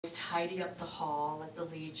tidy up the hall at the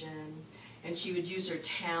Legion, and she would use her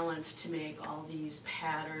talents to make all these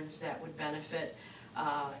patterns that would benefit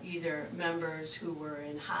either members who were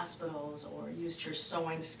in hospitals, or used her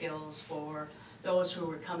sewing skills for those who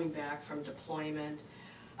were coming back from deployment,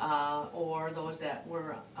 or those that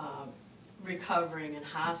were recovering in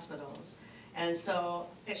hospitals. And so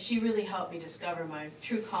she really helped me discover my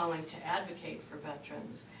true calling to advocate for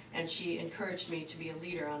veterans, and she encouraged me to be a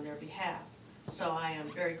leader on their behalf. So I am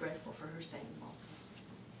very grateful for her saying well.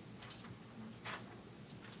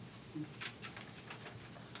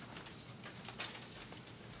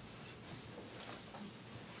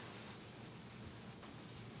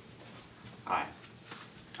 Hi,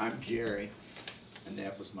 I'm Jerry, and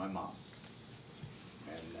that was my mom.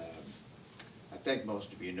 And I think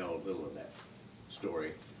most of you know a little of that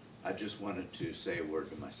story. I just wanted to say a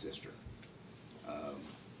word to my sister.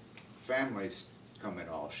 Families come in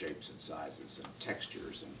all shapes and sizes and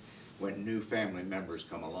textures, and when new family members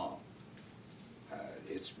come along,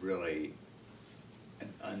 it's really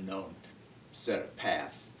an unknown set of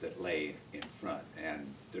paths that lay in front, and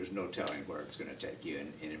there's no telling where it's going to take you.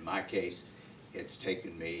 And in my case, it's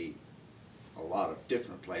taken me a lot of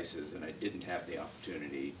different places, and I didn't have the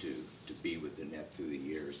opportunity to be with Annette through the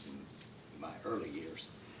years, in my early years.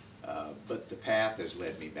 But the path has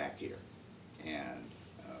led me back here, and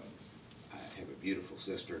I have a beautiful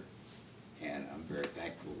sister, and I'm very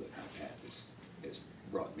thankful that my path has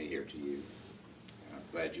brought me here to you. And I'm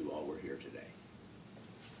glad you all were here today.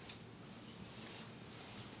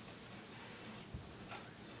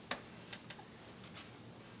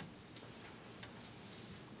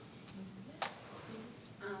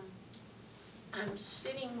 I'm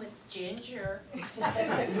sitting with Ginger.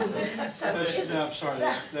 I'm sorry,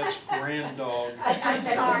 that's Grand Dog. I'm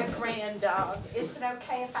sorry, Grand Dog. Is it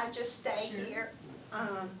okay if I just stay here?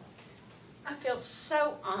 I feel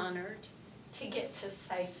so honored to get to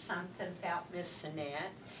say something about Miss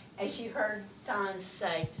Annette. As you heard Don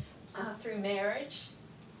say, through marriage,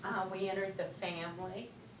 we entered the family.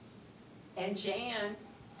 And Jan,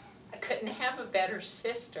 I couldn't have a better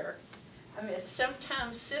sister. I mean,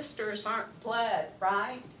 sometimes sisters aren't blood,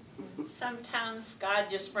 right? Sometimes God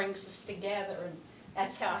just brings us together, and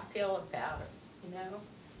that's how I feel about her, you know?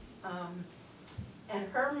 And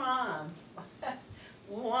her mom,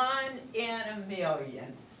 1 in a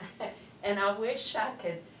million. And I wish I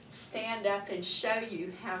could stand up and show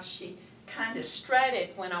you how she kind of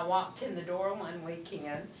strutted when I walked in the door one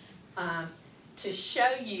weekend, to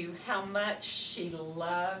show you how much she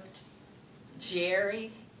loved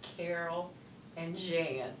Jerry, Carol, and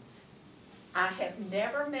Jan. I have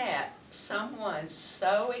never met someone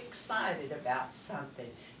so excited about something.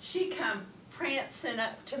 She come prancing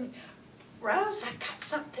up to me, Rose, I got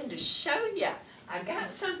something to show you. I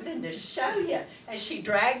got something to show you. And she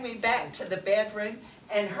dragged me back to the bedroom,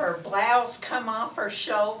 and her blouse come off her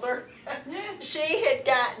shoulder. She had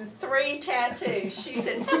gotten 3 tattoos. She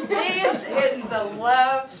said, this is the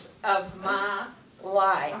loves of my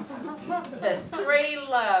life. The 3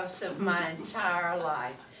 loves of my entire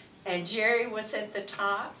life. And Jerry was at the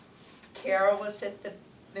top, Carol was at the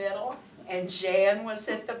middle, and Jan was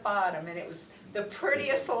at the bottom. And it was the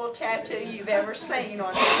prettiest little tattoo you've ever seen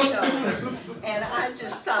on her shoulder. And I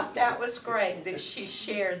just thought that was great that she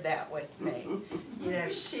shared that with me. You know,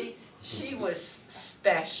 she was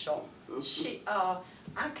special.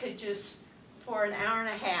 I could just, for an hour and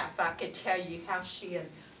a half, I could tell you how she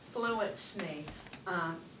influenced me.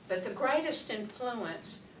 But the greatest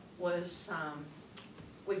influence was,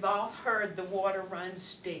 we've all heard the water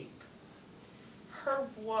runs deep. Her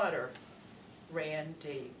water ran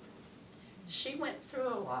deep. She went through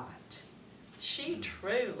a lot. She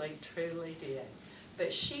truly, truly did.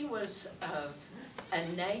 But she was of a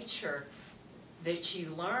nature that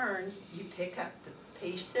you learn, you pick up the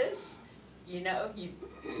pieces, you know, you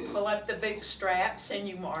pull up the big straps and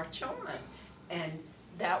you march on. And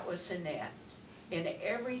that was Annette in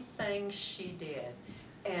everything she did.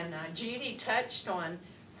 And Judy touched on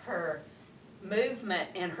her movement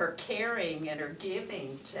and her caring and her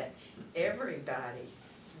giving to everybody.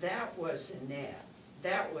 That was Annette.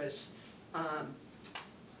 That was,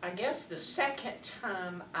 I guess, the second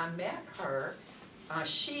time I met her.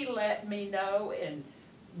 She let me know in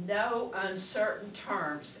no uncertain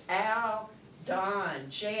terms, Al, Don,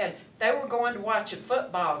 Jan, they were going to watch a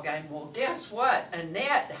football game. Well, guess what?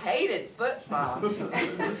 Annette hated football.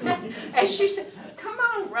 And she said, come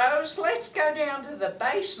on, Rose, let's go down to the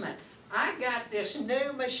basement. I got this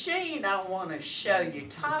new machine I want to show you.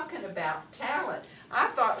 Talking about talent. I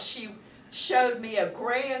thought she showed me a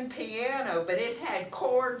grand piano, but it had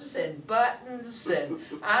chords and buttons and,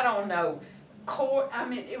 I don't know, I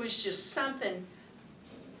mean, it was just something,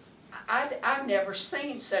 I've never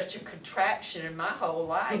seen such a contraption in my whole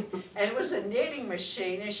life. And it was a knitting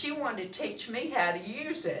machine, and she wanted to teach me how to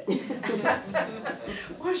use it.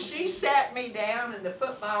 Well, she sat me down, and the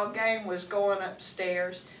football game was going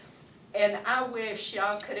upstairs. And I wish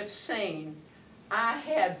y'all could have seen. I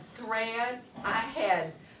had thread,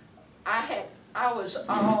 I was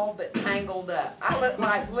all but tangled up. I looked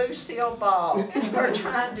like Lucille Ball, her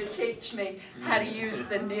trying to teach me how to use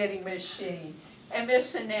the knitting machine. And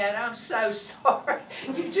Miss Annette, I'm so sorry.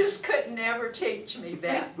 You just could never teach me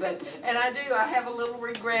that. And I have a little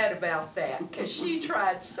regret about that, because she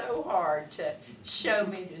tried so hard to show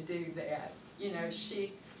me to do that. You know,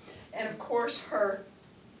 and of course her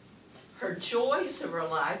joys of her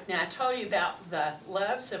life. Now I told you about the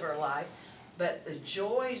loves of her life, but the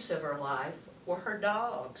joys of her life were her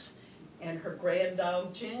dogs. And her grand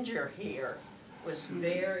dog Ginger here was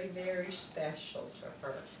very, very special to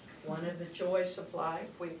her. One of the joys of life.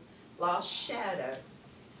 We lost Shadow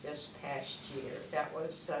this past year. That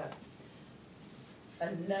was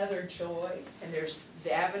another joy. And there's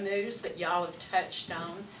the avenues that y'all have touched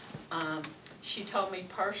on. She told me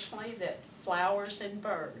personally that flowers and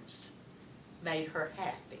birds made her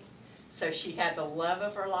happy. So she had the love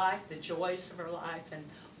of her life, the joys of her life, and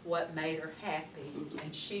what made her happy.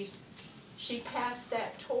 And she passed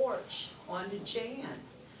that torch on to Jan.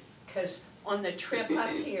 Because on the trip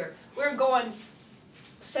up here, we're going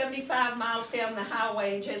 75 miles down the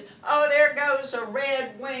highway and just, oh, there goes a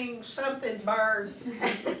red-winged something bird.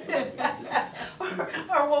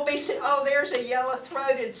 or we'll be saying, oh, there's a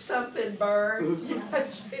yellow-throated something bird.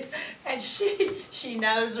 And she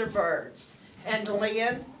knows her birds. And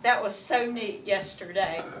Lynn, that was so neat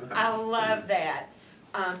yesterday. I love that.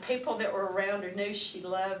 People that were around her knew she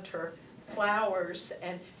loved her flowers.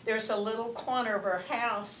 And there's a little corner of her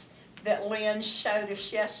house that Lynn showed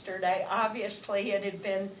us yesterday. Obviously it had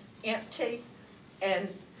been empty, and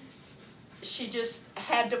she just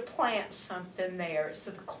had to plant something there. It's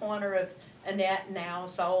at the corner of Annette and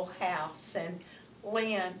Al's old house, and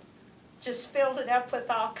Lynn just filled it up with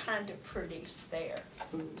all kind of pretties there.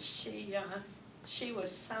 She was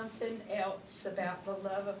something else about the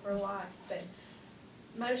love of her life, but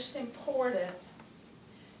most important,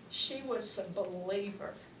 she was a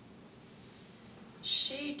believer.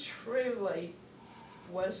 She truly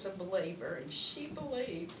was a believer, and she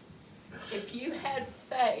believed if you had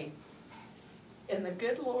faith in the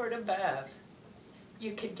good Lord above,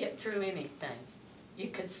 you could get through anything. You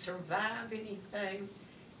could survive anything.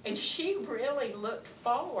 And she really looked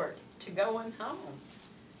forward to going home.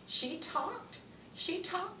 She talked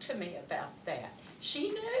to me about that.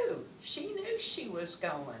 She knew she was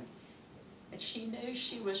going. And she knew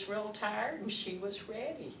she was real tired, and she was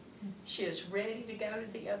ready. She is ready to go to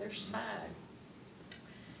the other side.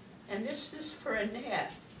 And this is for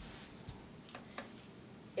Annette.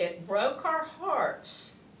 It broke our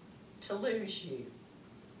hearts to lose you,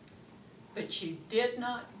 but you did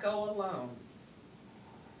not go alone.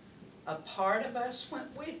 A part of us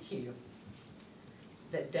went with you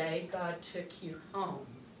the day God took you home.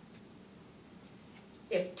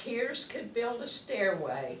 If tears could build a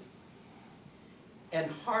stairway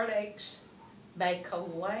and heartaches make a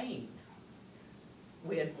lane,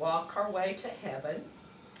 we'd walk our way to heaven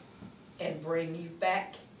and bring you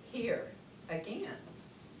back here again.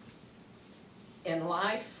 In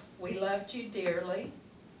life, we loved you dearly,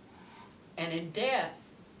 and in death,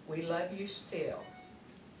 we love you still.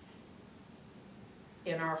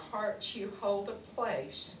 In our hearts, you hold a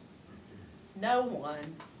place no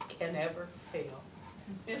one can ever fill.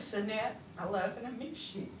 Miss Annette, I love and I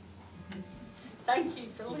miss you. Thank you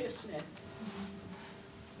for listening.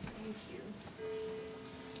 Thank you.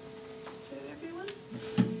 Is that everyone?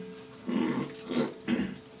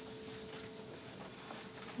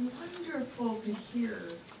 It's wonderful to hear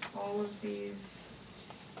all of these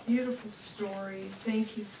beautiful stories.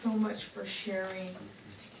 Thank you so much for sharing.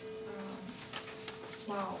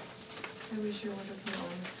 Wow, I wish I would have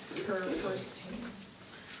known her firsthand.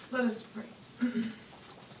 Let us pray.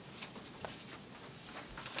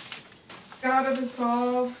 God of us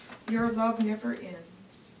all, your love never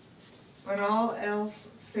ends. When all else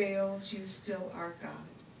fails, you still are God.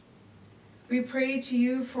 We pray to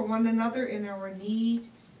you for one another in our need,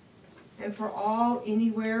 and for all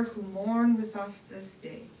anywhere who mourn with us this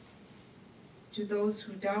day. To those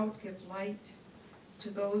who doubt, give light. To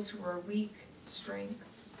those who are weak, strength.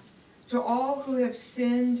 To all who have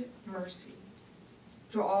sinned, mercy.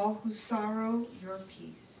 To all who sorrow, your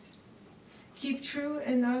peace. Keep true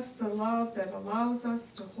in us the love that allows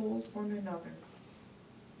us to hold one another.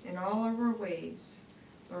 In all our ways,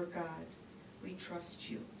 Lord God, we trust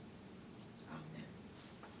you. Amen.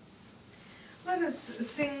 Let us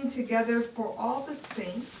sing together for all the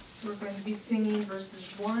saints. We're going to be singing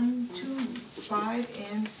verses 1, 2,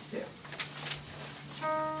 5, and 6.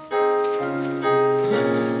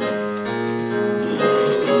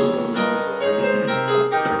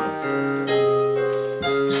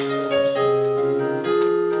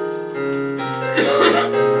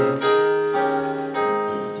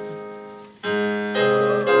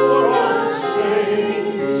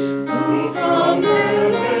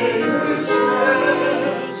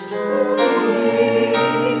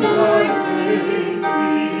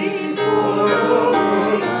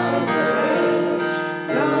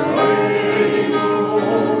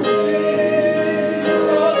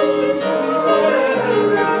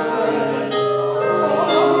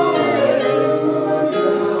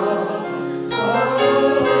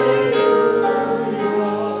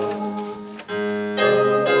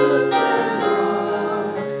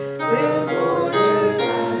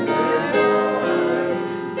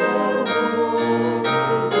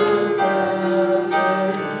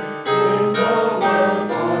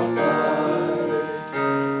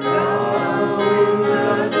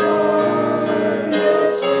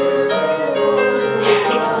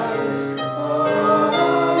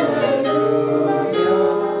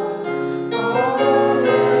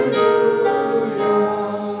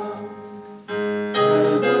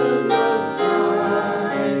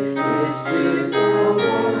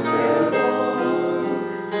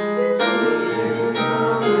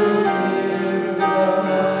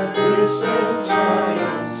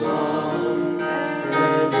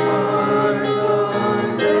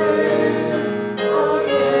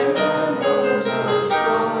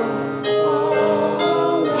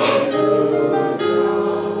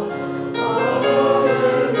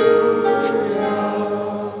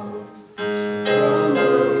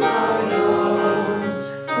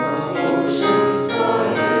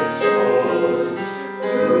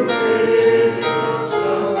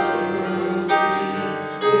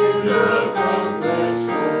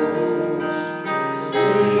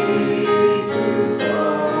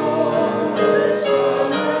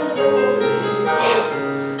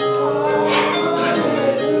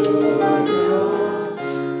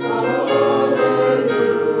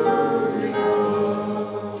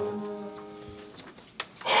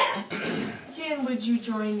 Would you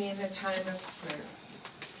join me in a time of prayer?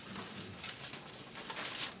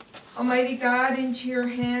 Almighty God, into your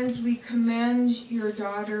hands we commend your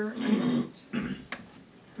daughter, Annette.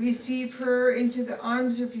 Receive her into the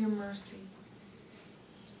arms of your mercy.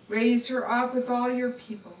 Raise her up with all your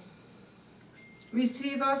people.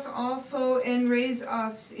 Receive us also and raise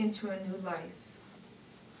us into a new life.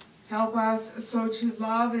 Help us so to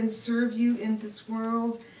love and serve you in this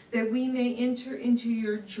world that we may enter into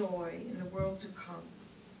your joy in the world to come.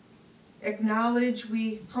 Acknowledge,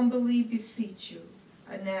 we humbly beseech you,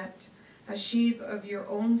 Annette, a sheep of your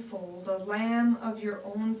own fold, a lamb of your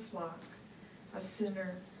own flock, a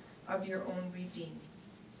sinner of your own redeeming.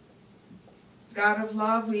 God of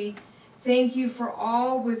love, we thank you for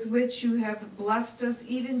all with which you have blessed us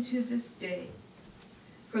even to this day,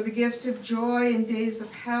 for the gift of joy in days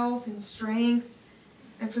of health and strength,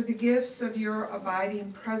 and for the gifts of your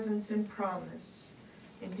abiding presence and promise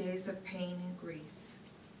in days of pain and grief.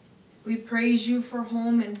 We praise you for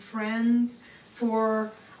home and friends,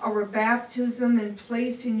 for our baptism and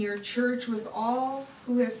place in your church with all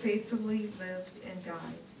who have faithfully lived and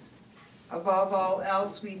died. Above all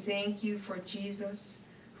else, we thank you for Jesus,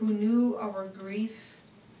 who knew our grief,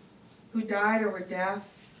 who died our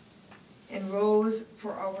death, and rose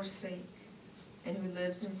for our sake, and who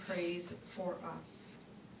lives and prays for us.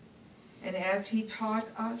 And as he taught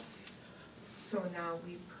us, so now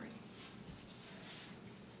we pray.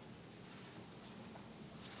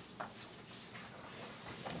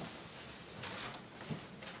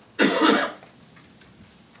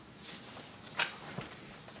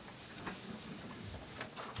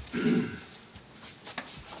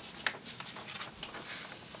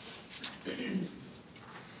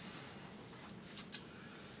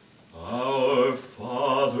 Our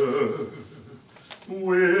Father,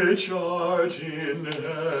 which art in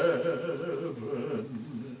heaven,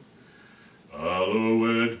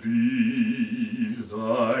 hallowed be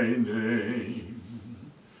thy name.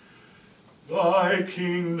 Thy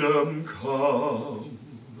kingdom come,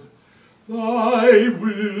 thy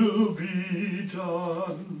will be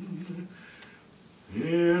done,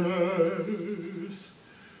 in earth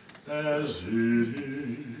as it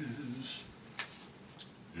is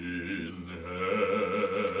in heaven.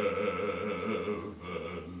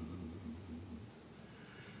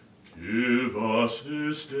 Give us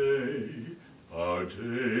this day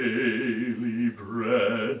daily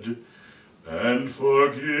bread, and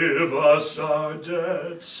forgive us our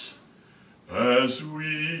debts, as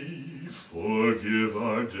we forgive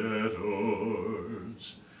our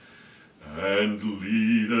debtors. And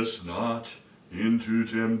lead us not into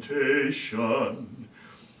temptation,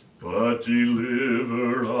 but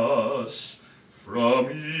deliver us from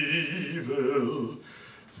evil.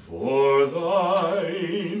 For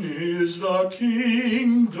thine is the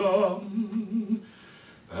kingdom,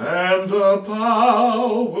 and the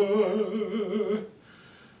power,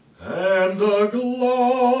 and the glory,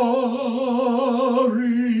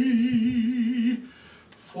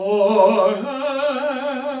 forever.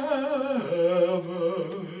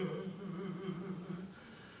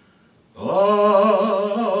 Amen.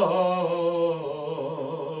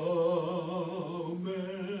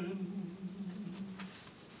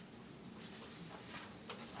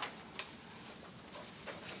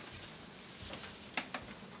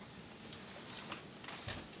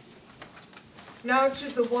 Now to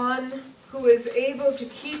the one who is able to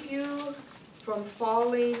keep you from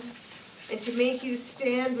falling and to make you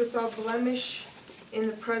stand without blemish in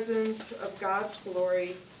the presence of God's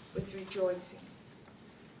glory with rejoicing.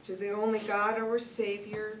 To the only God, our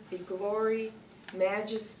Savior, be glory,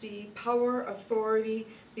 majesty, power, authority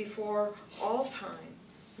before all time,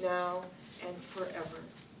 now and forever.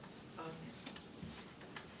 Amen.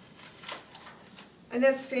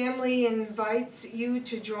 Annette's family invites you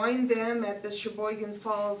to join them at the Sheboygan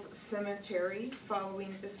Falls Cemetery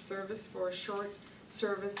following this service for a short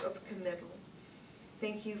service of committal.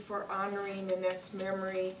 Thank you for honoring Annette's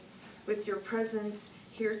memory with your presence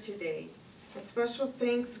here today. And special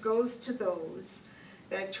thanks goes to those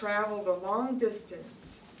that traveled a long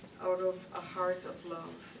distance out of a heart of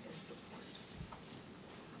love.